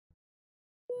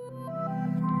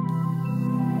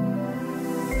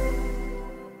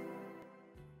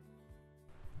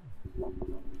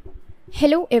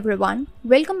Hello everyone,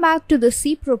 welcome back to the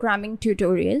C programming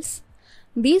tutorials.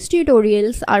 These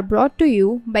tutorials are brought to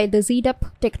you by the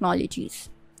Zeedup technologies.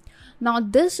 Now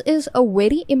this is a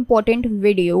very important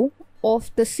video of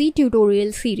the C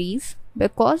tutorial series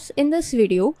because in this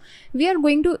video we are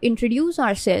going to introduce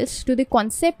ourselves to the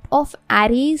concept of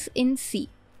arrays in C.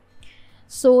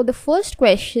 So the first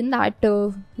question that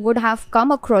would have come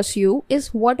across you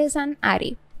is, what is an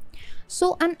array?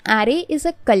 So an array is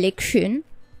a collection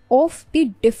of the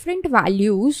different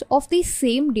values of the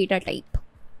same data type.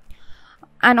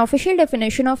 An official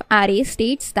definition of array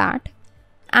states that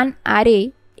an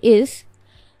array is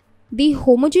the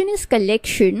homogeneous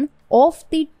collection of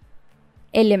the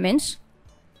elements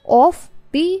of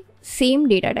the same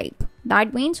data type.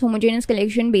 That means homogeneous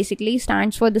collection basically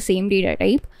stands for the same data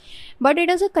type, but it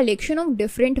is a collection of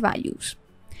different values.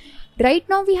 Right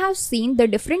now we have seen the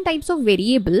different types of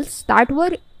variables that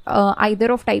were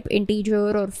either of type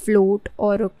integer or float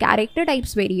or character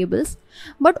types variables,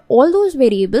 but all those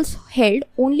variables held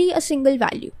only a single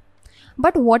value.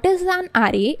 But what is an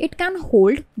array? It can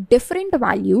hold different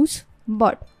values,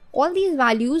 but all these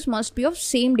values must be of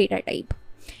same data type.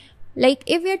 Like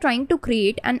if we are trying to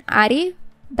create an array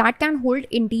that can hold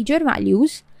integer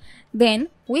values, then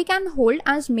we can hold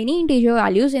as many integer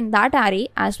values in that array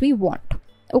as we want.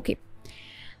 Okay.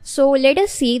 So let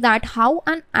us see that how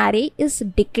an array is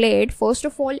declared first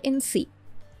of all in C.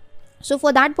 So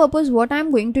for that purpose, what I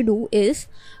am going to do is,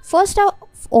 first of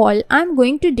all, I am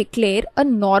going to declare a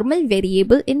normal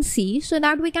variable in C so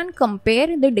that we can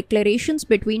compare the declarations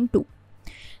between two.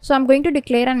 So I am going to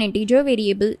declare an integer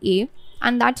variable A,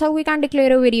 and that's how we can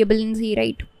declare a variable in C,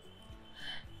 right?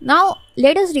 Now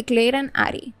let us declare an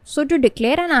array. So to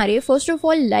declare an array, first of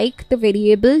all, like the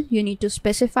variable, you need to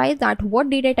specify that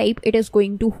what data type it is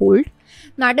going to hold.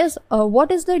 That is,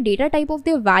 what is the data type of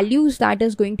the values that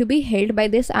is going to be held by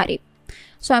this array.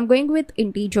 So I'm going with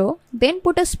integer, then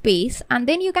put a space, and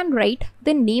then you can write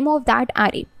the name of that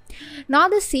array. Now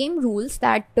the same rules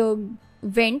that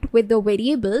went with the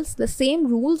variables, the same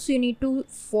rules you need to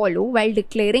follow while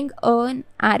declaring an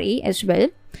array as well.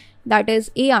 That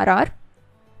is ARR.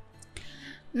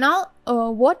 Now,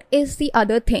 what is the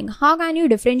other thing? How can you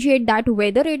differentiate that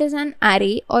whether it is an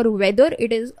array or whether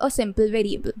it is a simple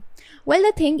variable? Well,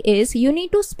 the thing is, you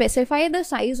need to specify the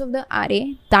size of the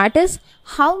array. That is,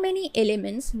 how many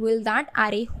elements will that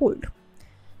array hold?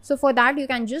 So for that, you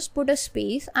can just put a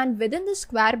space, and within the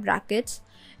square brackets,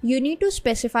 you need to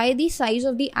specify the size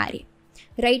of the array.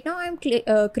 Right now, I'm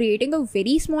creating a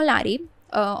very small array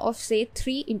of say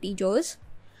 3 integers,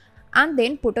 and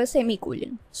then put a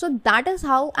semicolon. So that is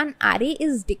how an array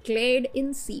is declared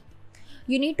in C.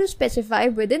 You need to specify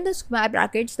within the square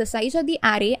brackets the size of the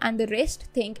array, and the rest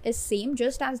thing is same,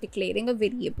 just as declaring a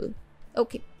variable.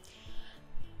 Okay.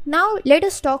 Now let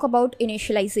us talk about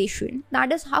initialization.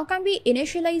 That is, how can we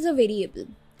initialize a variable?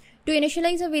 To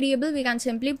initialize a variable, we can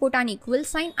simply put an equal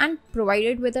sign and provide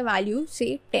it with a value,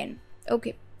 say 10.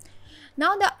 Okay.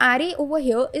 Now the array over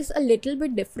here is a little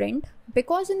bit different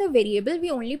because in the variable we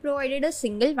only provided a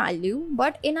single value,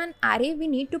 but in an array we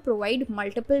need to provide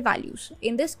multiple values.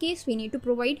 In this case we need to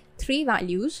provide 3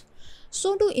 values.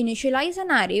 So to initialize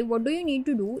an array, what do you need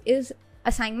to do is,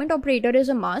 assignment operator is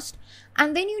a must,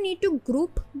 and then you need to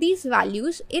group these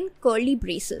values in curly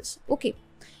braces. Okay.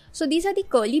 So these are the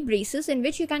curly braces in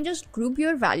which you can just group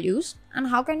your values. And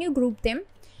how can you group them?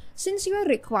 Since you are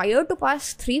required to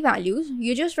pass 3 values,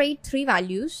 you just write 3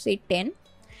 values, say 10.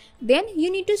 Then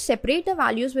you need to separate the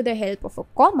values with the help of a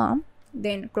comma.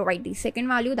 Then provide the second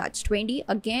value, that's 20,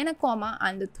 again a comma,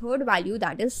 and the third value,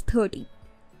 that is 30.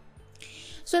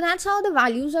 So that's how the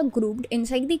values are grouped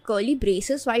inside the curly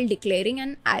braces while declaring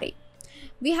an array.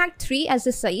 We had 3 as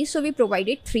the size, so we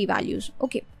provided 3 values.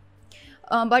 Okay.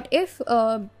 But if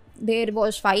there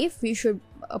was 5, we should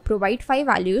provide 5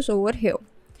 values over here.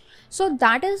 So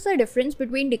that is the difference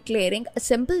between declaring a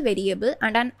simple variable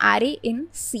and an array in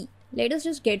C. Let us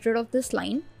just get rid of this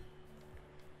line.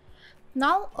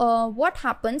 Now, what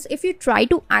happens if you try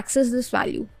to access this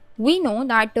value? We know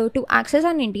that to access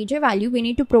an integer value, we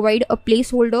need to provide a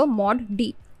placeholder mod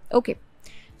D. Okay.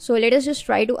 So let us just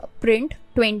try to print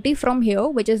 20 from here,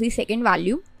 which is the second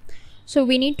value. So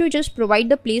we need to just provide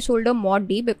the placeholder mod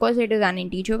D because it is an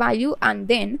integer value, and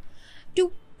then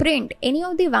to print any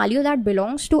of the value that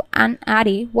belongs to an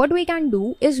array, what we can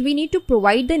do is we need to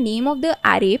provide the name of the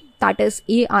array, that is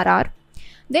ARR.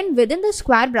 Then within the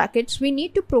square brackets, we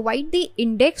need to provide the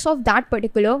index of that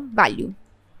particular value.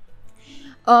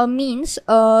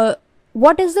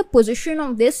 What is the position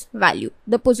of this value?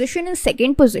 The position is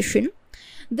second position.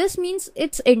 This means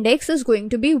its index is going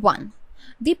to be 1.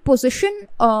 the position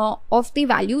of the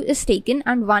value is taken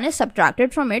and 1 is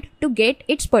subtracted from it to get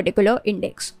its particular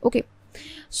index. Okay,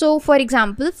 so for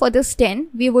example, for this 10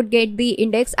 we would get the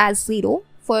index as 0,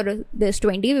 for this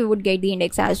 20 we would get the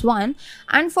index as 1,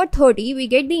 and for 30 we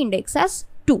get the index as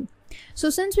 2. So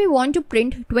since we want to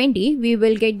print 20, we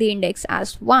will get the index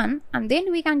as 1, and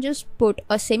then we can just put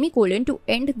a semicolon to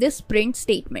end this print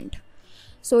statement.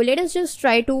 So let us just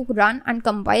try to run and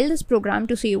compile this program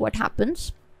to see what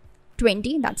happens.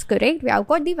 20, that's correct, we have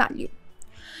got the value.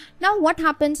 Now what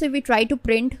happens if we try to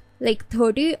print like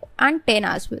 30 and 10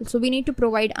 as well? So we need to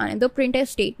provide another printf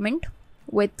statement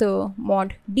with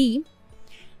mod d,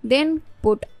 then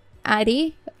put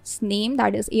array's name,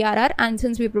 that is arr, and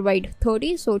since we provide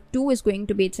 30, so 2 is going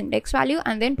to be its index value,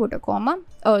 and then put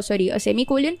a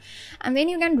semicolon, and then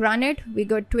you can run it. We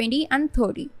got 20 and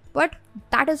 30, but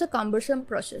that is a cumbersome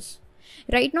process.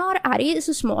 Right now our array is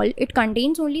small, it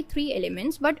contains only 3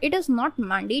 elements, but it is not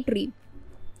mandatory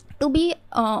to be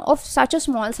of such a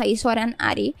small size for an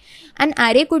array. An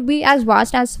array could be as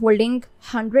vast as holding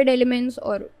 100 elements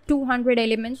or 200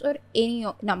 elements or any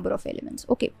number of elements.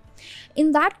 Okay,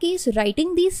 in that case,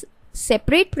 writing these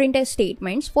separate printf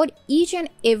statements for each and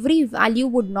every value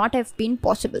would not have been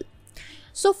possible.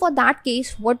 So for that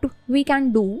case, what we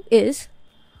can do is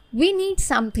we need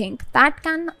something that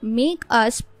can make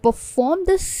us perform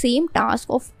the same task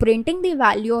of printing the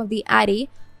value of the array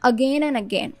again and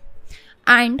again.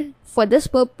 And for this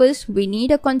purpose, we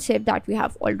need a concept that we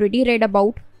have already read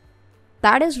about.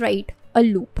 That is right, a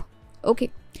loop.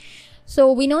 Okay,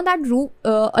 so we know that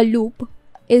a loop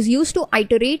is used to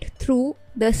iterate through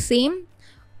the same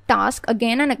task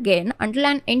again and again until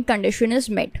an end condition is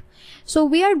met. So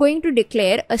we are going to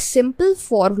declare a simple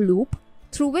for loop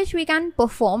through which we can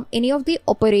perform any of the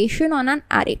operation on an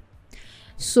array.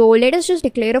 So let us just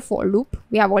declare a for loop.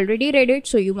 We have already read it,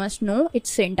 so you must know its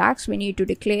syntax. We need to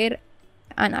declare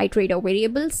an iterator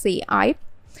variable, say I.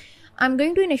 I'm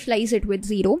going to initialize it with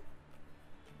 0,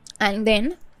 and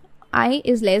then I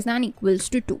is less than equals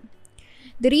to 2.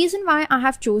 The reason why I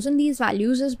have chosen these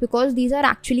values is because these are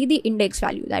actually the index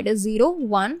value, that is 0,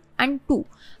 1 and 2.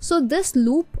 So this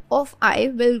loop of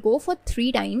I will go for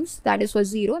 3 times, that is for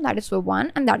 0, that is for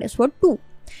 1 and that is for 2.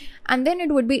 And then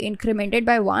it would be incremented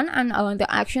by 1, and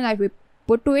the action that we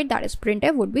put to it, that is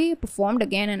printf, would be performed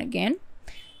again and again.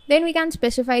 Then we can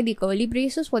specify the curly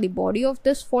braces for the body of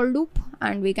this for loop,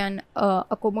 and we can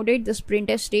accommodate this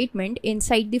printf statement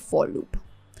inside the for loop.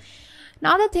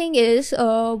 Now the thing is,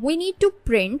 we need to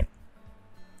print,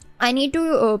 I need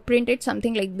to print it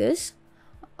something like this.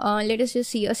 Let us just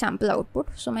see a sample output.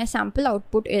 So my sample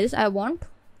output is, I want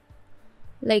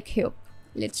like here,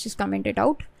 let's just comment it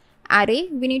out. Array,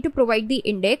 we need to provide the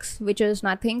index, which is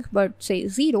nothing but say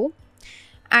 0,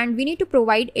 and we need to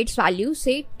provide its value,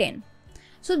 say 10.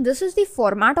 So this is the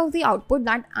format of the output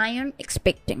that I am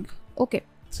expecting. Okay,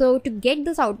 so to get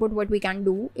this output, what we can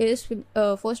do is,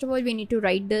 first of all, we need to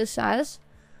write this as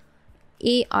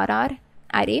arr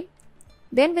array.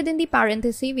 Then within the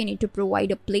parenthesis, we need to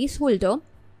provide a placeholder,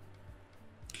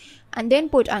 and then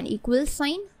put an equal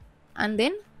sign, and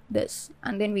then this,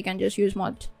 and then we can just use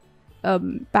mod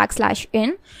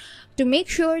 \n to make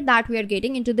sure that we are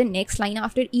getting into the next line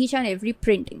after each and every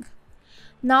printing.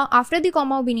 Now after the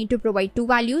comma, we need to provide 2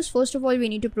 values. First of all, we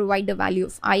need to provide the value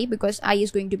of I, because I is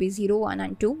going to be 0, 1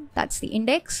 and 2, that's the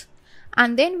index.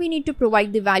 And then we need to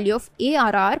provide the value of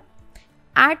arr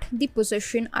at the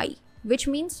position I, which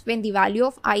means when the value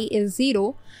of I is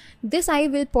 0, this I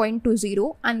will point to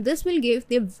 0, and this will give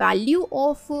the value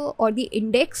of or the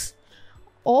index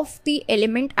of the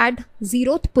element at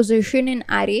 0th position in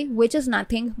array, which is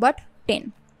nothing but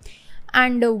 10.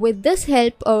 And with this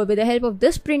help, with the help of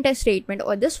this printf statement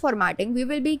or this formatting, we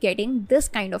will be getting this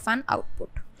kind of an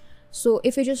output. So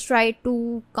if you just try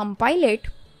to compile it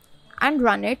and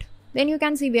run it, then you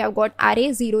can see we have got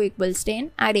array 0 equals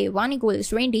 10, array 1 equals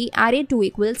 20, array 2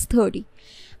 equals 30.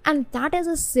 And that is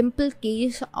a simple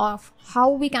case of how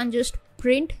we can just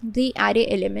print the array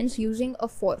elements using a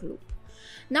for loop.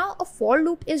 Now a for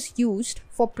loop is used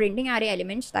for printing array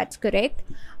elements, that's correct,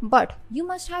 but you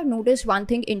must have noticed one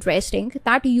thing interesting,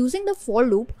 that using the for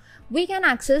loop we can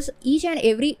access each and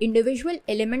every individual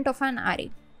element of an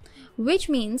array, which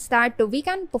means that we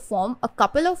can perform a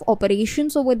couple of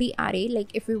operations over the array.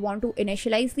 Like if we want to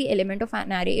initialize the element of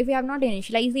an array, if we have not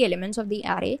initialized the elements of the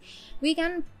array, we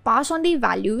can pass on the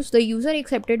values, the user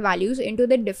accepted values, into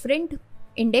the different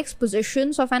index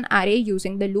positions of an array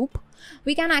using the loop.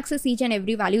 We can access each and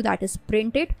every value that is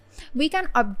printed. We can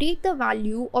update the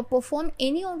value or perform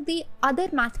any of the other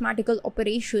mathematical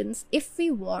operations if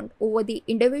we want over the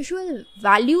individual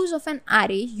values of an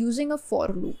array using a for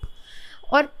loop.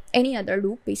 or any other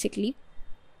loop basically.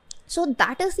 So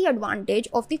that is the advantage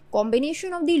of the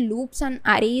combination of the loops and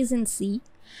arrays in C,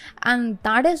 and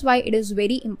that is why it is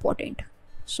very important.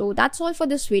 So that's all for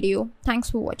this video.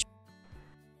 Thanks for watching.